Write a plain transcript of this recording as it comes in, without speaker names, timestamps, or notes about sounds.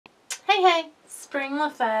Hey, Spring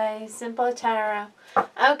LaFay, Simple Tarot.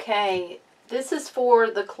 Okay, this is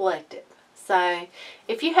for the collective. So,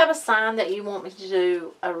 if you have a sign that you want me to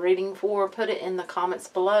do a reading for, put it in the comments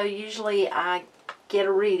below. Usually I get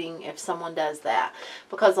a reading if someone does that,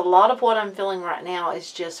 because a lot of what I'm feeling right now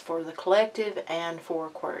is just for the collective and for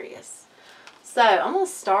Aquarius. So, I'm going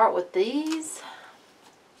to start with these.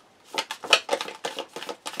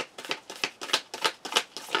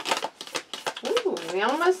 Ooh, we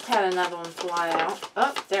almost had another one fly out.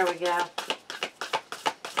 Oh, there we go.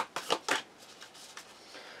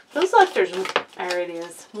 Feels like there's, there it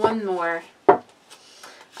is, one more.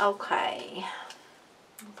 Okay.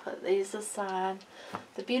 Put these aside.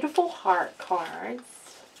 The beautiful heart cards.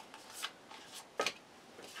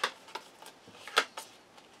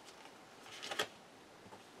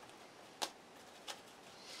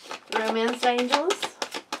 Romance angels.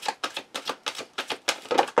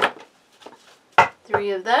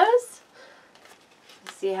 3 of those.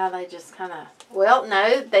 See how they just kind of, well,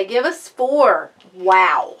 no, they give us 4.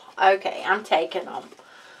 Wow. Okay, I'm taking them.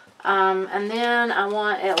 And then I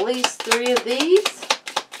want at least 3 of these.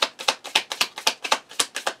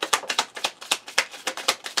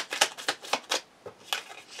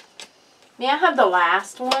 May I have the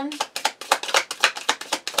last one?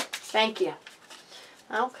 Thank you.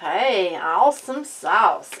 Okay, awesome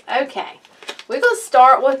sauce. Okay, we're going to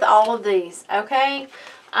start with all of these, okay?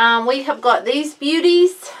 We have got these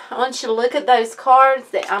beauties. I want you to look at those cards.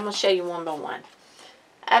 That I'm going to show you one by one.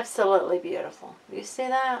 Absolutely beautiful. You see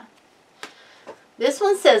that? This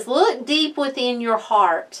one says, look deep within your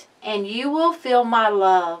heart and you will feel my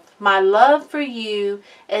love. My love for you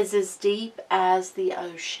is as deep as the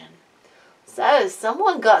ocean. So,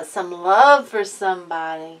 someone got some love for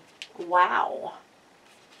somebody. Wow.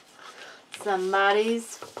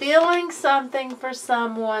 Somebody's feeling something for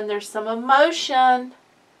someone. There's some emotion.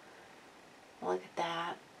 Look at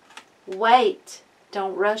that. Wait.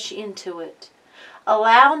 Don't rush into it.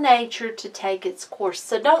 Allow nature to take its course.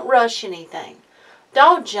 So don't rush anything.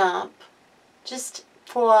 Don't jump. Just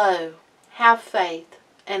flow. Have faith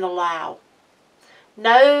and allow.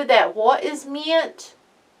 Know that what is meant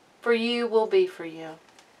for you will be for you.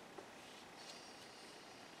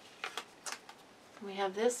 We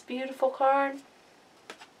have this beautiful card.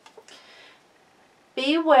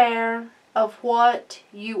 Beware of what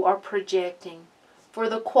you are projecting, for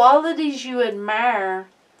the qualities you admire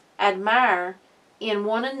in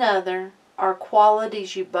one another are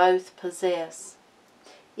qualities you both possess.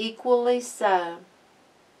 Equally so.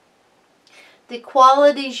 The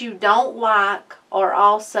qualities you don't like are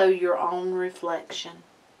also your own reflection.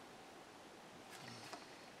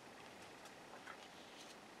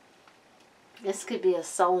 This could be a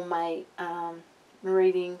soulmate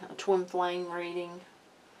reading, a twin flame reading.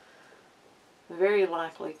 Very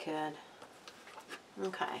likely could.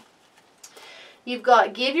 Okay. You've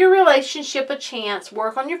got give your relationship a chance,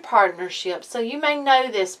 work on your partnership. So you may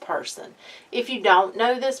know this person. If you don't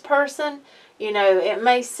know this person, you know, it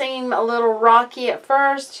may seem a little rocky at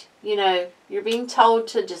first. You know, you're being told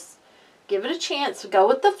to just give it a chance, go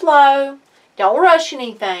with the flow. Don't rush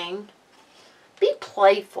anything. Be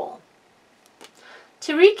playful.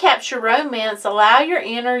 To recapture romance, allow your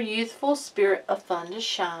inner youthful spirit of fun to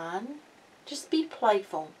shine. Just be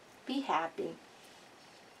playful. Be happy.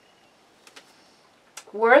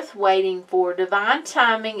 Worth waiting for. Divine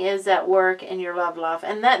timing is at work in your love life.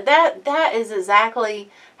 And that is exactly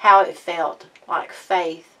how it felt. Like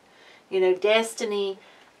faith. You know, destiny.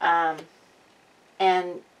 And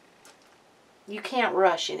you can't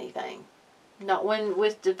rush anything. Not when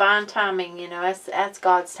with divine timing, you know, that's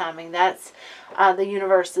God's timing. That's the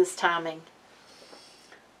universe's timing.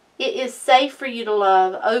 It is safe for you to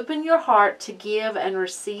love. Open your heart to give and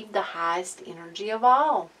receive the highest energy of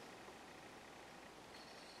all.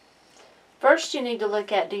 First, you need to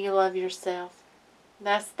look at, do you love yourself?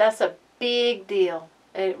 That's a big deal.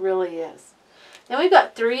 It really is. Then we've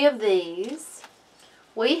got 3 of these.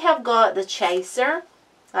 We have got the Chaser.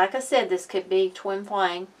 Like I said, this could be twin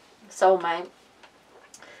flame, soulmate,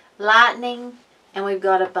 lightning, and we've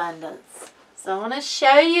got abundance. So I want to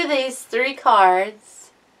show you these 3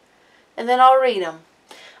 cards, and then I'll read them.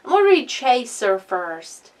 I'm going to read Chaser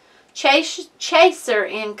first. Chaser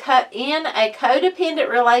in a codependent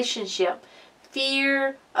relationship,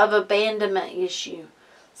 fear of abandonment issue.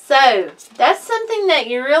 So that's something that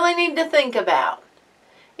you really need to think about.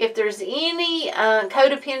 If there's any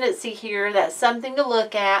codependency here, that's something to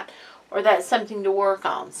look at, or that's something to work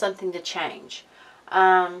on, something to change.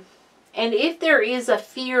 And if there is a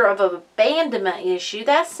fear of an abandonment issue,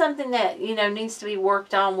 that's something that, you know, needs to be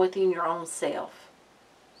worked on within your own self.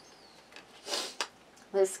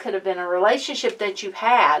 This could have been a relationship that you've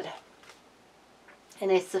had,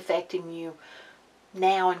 and it's affecting you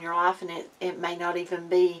now in your life, and it may not even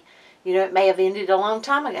be, you know, it may have ended a long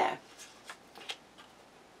time ago.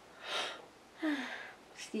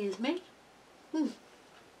 Excuse me.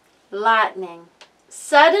 Lightning.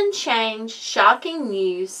 Sudden change, shocking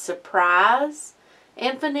news, surprise,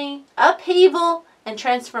 infamy, upheaval, and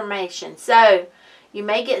transformation. So, you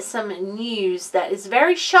may get some news that is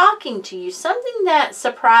very shocking to you, something that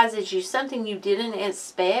surprises you, something you didn't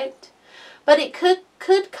expect. But it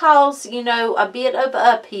could cause, you know, a bit of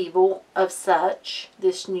upheaval of such,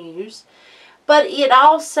 this news. But it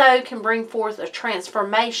also can bring forth a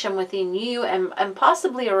transformation within you and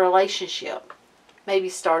possibly a relationship, maybe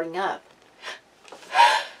starting up.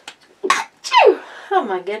 Oh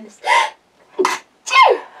my goodness.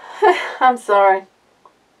 I'm sorry.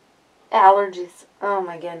 Allergies. Oh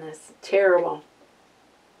my goodness. Terrible.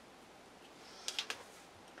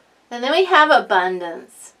 And then we have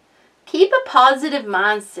abundance. Keep a positive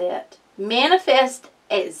mindset. Manifest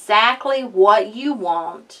exactly what you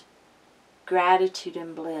want. Gratitude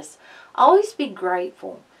and bliss. Always be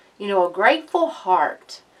grateful. You know, a grateful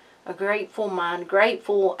heart, a grateful mind,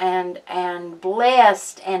 grateful and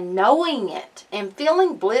blessed, and knowing it and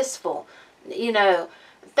feeling blissful. You know,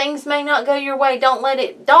 things may not go your way. Don't let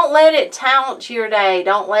it taint your day.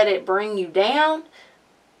 Don't let it bring you down.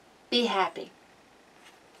 Be happy.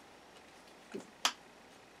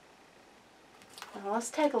 Now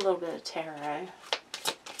let's take a little bit of tarot.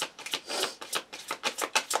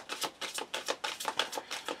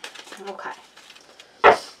 Okay.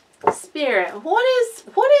 Spirit, what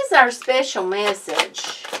is our special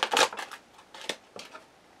message?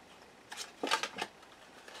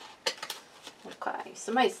 Okay,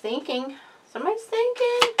 somebody's thinking. Somebody's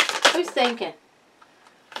thinking. Who's thinking?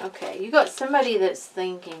 Okay, you got somebody that's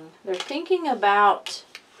thinking. They're thinking about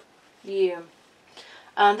you.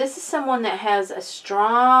 This is someone that has a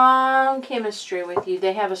strong chemistry with you.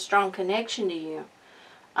 They have a strong connection to you.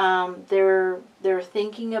 They're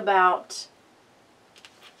thinking about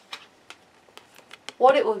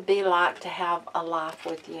what it would be like to have a life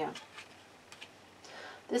with you.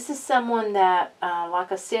 This is someone that,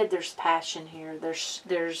 like I said, there's passion here.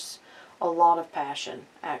 There's a lot of passion,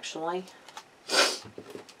 actually.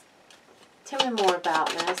 Tell me more about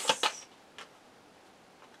this.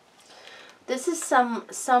 This is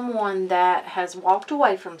someone that has walked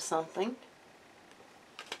away from something.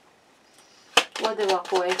 What did they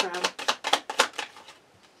walk away from?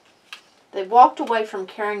 They walked away from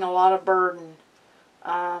carrying a lot of burden.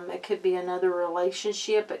 It could be another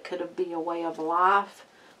relationship. It could be a way of life.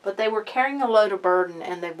 But they were carrying a load of burden,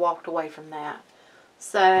 and they walked away from that.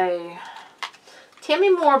 So, tell me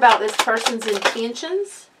more about this person's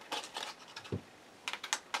intentions.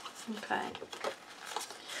 Okay.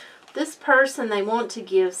 This person, they want to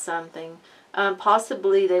give something.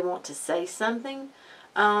 Possibly they want to say something.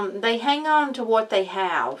 They hang on to what they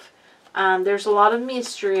have. There's a lot of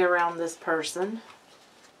mystery around this person.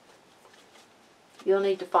 You'll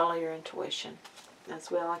need to follow your intuition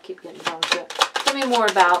as well. I keep getting drawn to it. Tell me more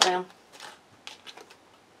about them.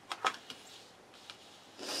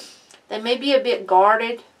 They may be a bit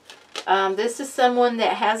guarded. This is someone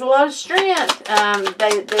that has a lot of strength.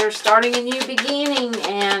 They're starting a new beginning,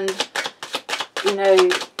 and, you know,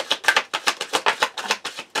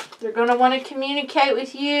 they're going to want to communicate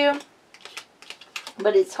with you,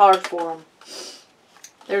 but it's hard for them.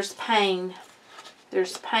 There's pain.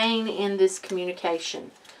 There's pain in this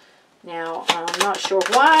communication. Now, I'm not sure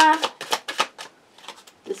why.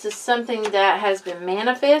 This is something that has been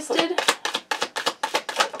manifested.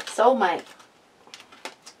 Soulmate.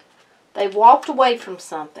 They walked away from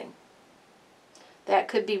something. That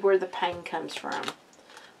could be where the pain comes from.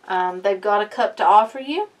 They've got a cup to offer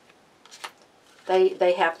you.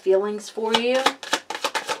 They have feelings for you.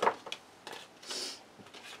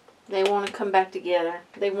 They want to come back together.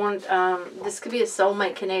 They want, this could be a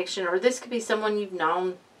soulmate connection, or this could be someone you've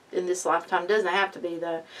known in this lifetime. Doesn't have to be,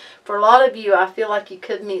 though. For a lot of you, I feel like you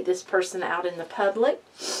could meet this person out in the public.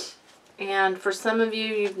 And for some of you,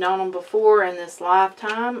 you've known them before in this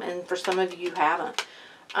lifetime, and for some of you, you haven't.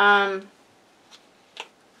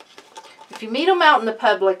 If you meet them out in the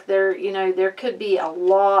public, there could be a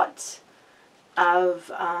lot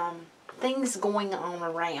of things going on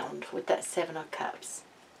around with that Seven of Cups.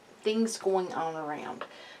 Things going on around.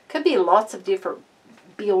 Could be lots of different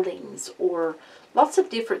buildings or lots of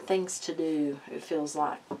different things to do, it feels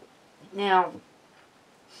like. Now,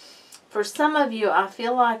 for some of you, I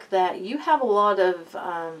feel like that you have a lot of,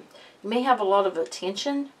 you may have a lot of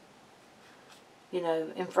attention,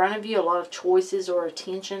 in front of you, a lot of choices or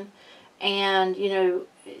attention. And, you know,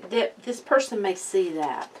 this person may see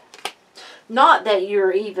that. Not that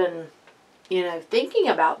you're even, you know, thinking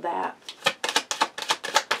about that.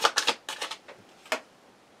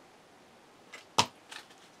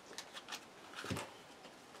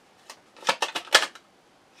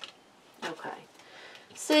 Okay.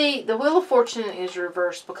 See, the Wheel of Fortune is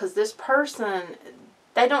reversed because this person,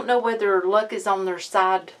 they don't know whether luck is on their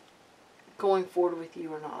side going forward with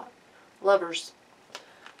you or not. Lovers.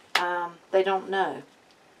 They don't know.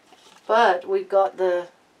 But we've got the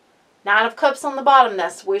Nine of Cups on the bottom.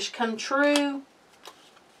 That's wish come true.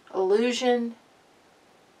 Illusion.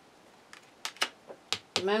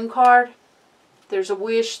 The Moon card. There's a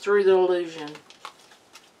wish through the illusion.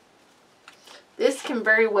 This can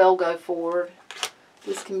very well go forward.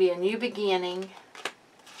 This can be a new beginning.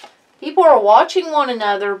 People are watching one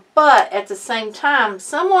another, but at the same time,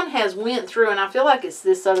 someone has went through, and I feel like it's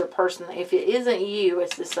this other person. If it isn't you,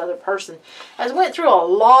 it's this other person. Has went through a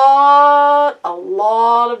lot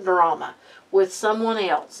of drama with someone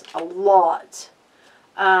else. A lot.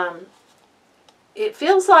 It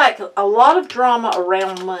feels like a lot of drama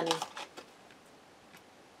around money.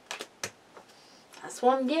 That's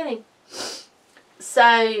what I'm getting.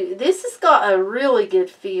 So, this has got a really good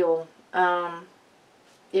feel.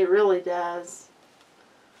 It really does.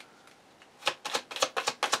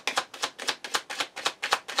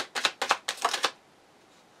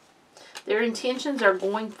 Their intentions are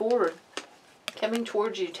going forward. Coming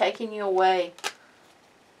towards you. Taking you away.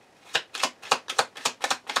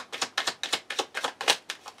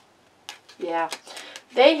 Yeah.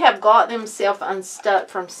 They have got themselves unstuck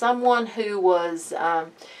from someone who was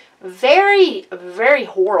very, very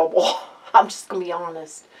horrible. I'm just going to be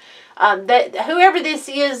honest. Whoever this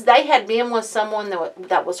is, they had been with someone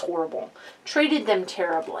that was horrible. Treated them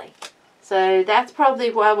terribly. So that's probably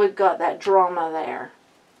why we've got that drama there.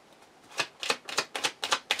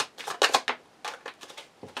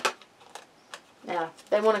 Yeah,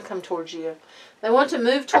 they want to come towards you. They want to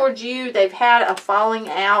move towards you. They've had a falling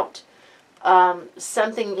out.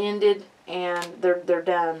 Something ended and they're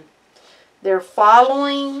done. They're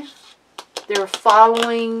following the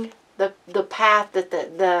path that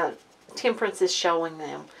the Temperance is showing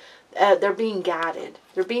them. They're being guided.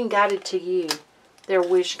 They're being guided to you. Their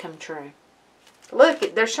wish come true.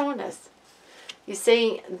 Look, they're showing us. You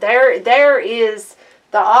see, there is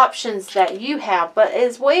the options that you have, but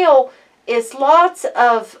as well, it's lots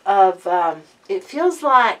of it feels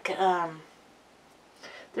like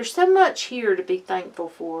there's so much here to be thankful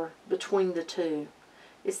for between the two.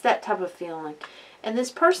 It's that type of feeling. And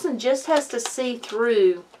this person just has to see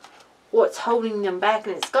through what's holding them back,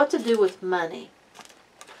 and it's got to do with money,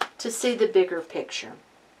 to see the bigger picture.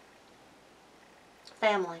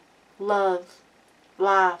 Family, love,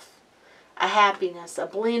 life, a happiness, a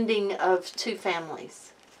blending of two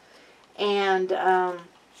families. And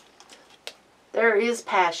there is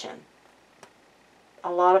passion.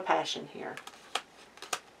 A lot of passion here.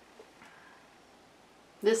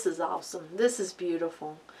 This is awesome. This is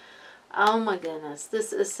beautiful. Oh my goodness.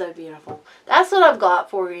 This is so beautiful. That's what I've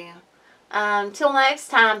got for you. Till next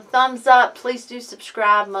time, thumbs up. Please do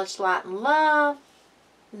subscribe. Much light and love.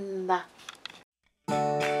 Bye.